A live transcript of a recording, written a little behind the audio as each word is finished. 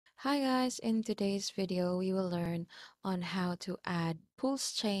Hi guys, in today's video we will learn on how to add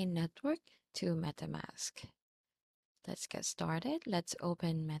Pulsechain network to Metamask. Let's get started. Let's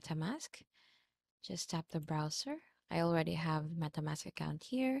open Metamask. Just tap the browser. I already have Metamask account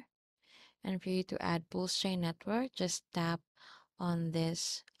here. And for you to add Pulsechain network, just tap on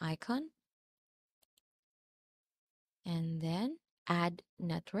this icon and then add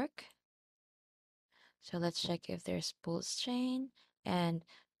network. So let's check if there's Pulsechain, and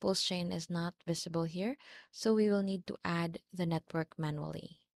Pulsechain is not visible here. So we will need to add the network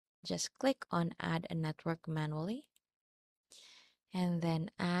manually. Just click on add a network manually and then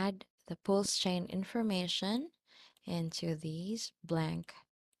add the Pulsechain information into these blank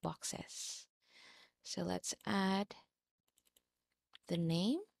boxes. So let's add the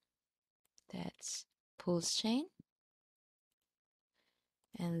name, that's Pulsechain,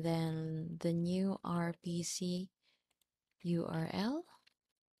 and then the new RPC URL.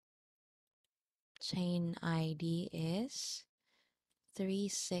 Chain ID is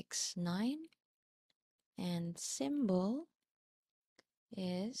 369 and symbol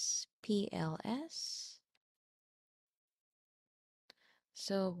is PLS.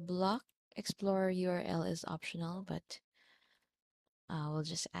 So block explorer URL is optional, but we'll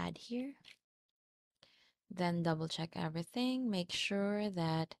just add here. Then double check everything, make sure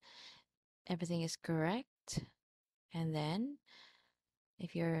that everything is correct. And then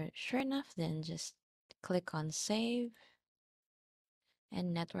if you're sure enough, then just click on save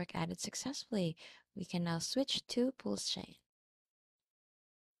and network added successfully. We can now switch to Pulsechain.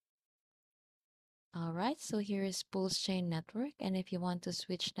 Alright, so here is Pulsechain network, and if you want to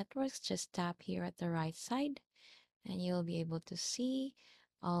switch networks, just tap here at the right side and you'll be able to see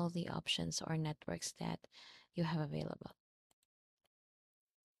all the options or networks that you have available.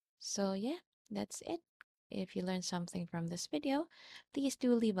 So yeah, that's it. If you learned something from this video, please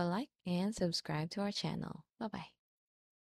do leave a like and subscribe to our channel. Bye-bye.